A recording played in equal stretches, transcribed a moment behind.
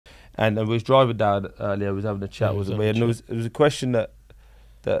And we was driving down earlier. I was having a chat with him, and there was a question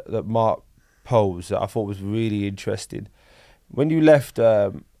that Mark posed that I thought was really interesting. When you left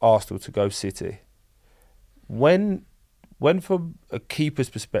Arsenal to go City, when from a keeper's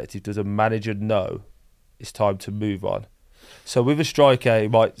perspective does a manager know it's time to move on? So with a striker, he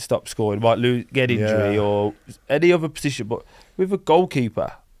might stop scoring, might get injury or any other position, but with a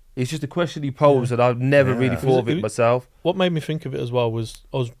goalkeeper, it's just a question he posed, and I've never really thought of it myself. What made me think of it as well was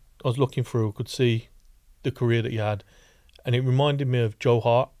I was looking through, I could see the career that he had, and it reminded me of Joe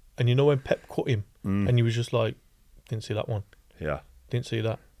Hart. And you know when Pep cut him, and he was just like, didn't see that one. Yeah, didn't see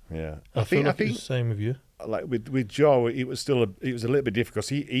that. Yeah, I think it's the same with you. Like with Joe, it was a little bit difficult.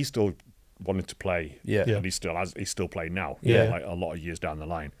 He still wanted to play, and he's still playing now. Like a lot of years down the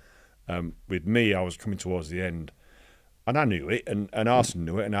line. With me, I was coming towards the end, and I knew it, and Arsene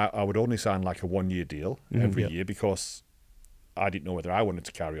knew it, and I would only sign like a 1-year deal every year because I didn't know whether I wanted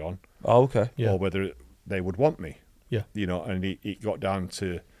to carry on. Oh, okay. Or whether they would want me. Yeah. You know, and it got down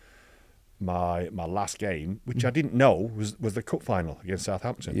to my last game, which I didn't know was the cup final against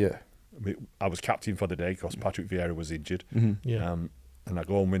Southampton. Yeah. I was captain for the day because Patrick Vieira was injured. Yeah. And I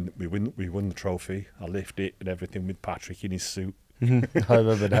go and we won the trophy. I lift it and everything with Patrick in his suit. I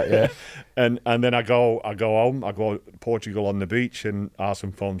remember that, yeah. and then I go home. I go to Portugal on the beach, and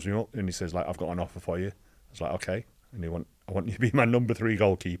Arsene phones me up and he says, like, I've got an offer for you. I was like, okay. And I want you to be my number 3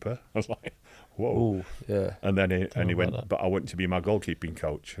 goalkeeper. I was like, whoa. Ooh, yeah. And then he went, but I want to be my goalkeeping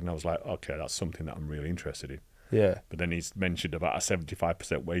coach. And I was like, okay, that's something that I'm really interested in. Yeah. But then he's mentioned about a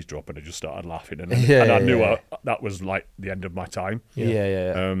 75% wage drop, and I just started laughing. And I knew that was like the end of my time.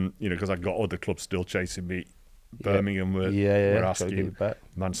 Yeah. You know, because I got other clubs still chasing me. Birmingham were asking,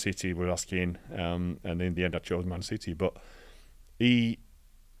 Man City were asking, and in the end I chose Man City. But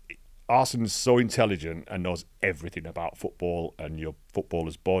Arsene's so intelligent and knows everything about football and your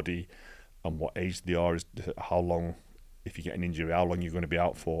footballer's body and what age they are, how long, if you get an injury, how long you're going to be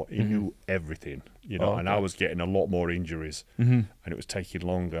out for. He knew everything, you know. And I was getting a lot more injuries, and it was taking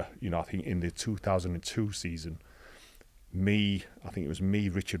longer. You know, I think in the 2002 season, I think it was me,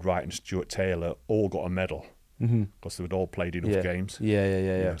 Richard Wright, and Stuart Taylor all got a medal. Because they had all played enough games.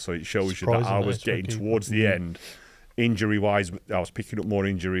 Yeah. So it shows you that I was getting towards the end, injury-wise. I was picking up more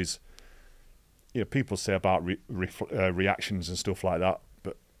injuries. You know, people say about reactions and stuff like that,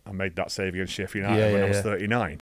 but I made that save against Sheffield United when I was 39.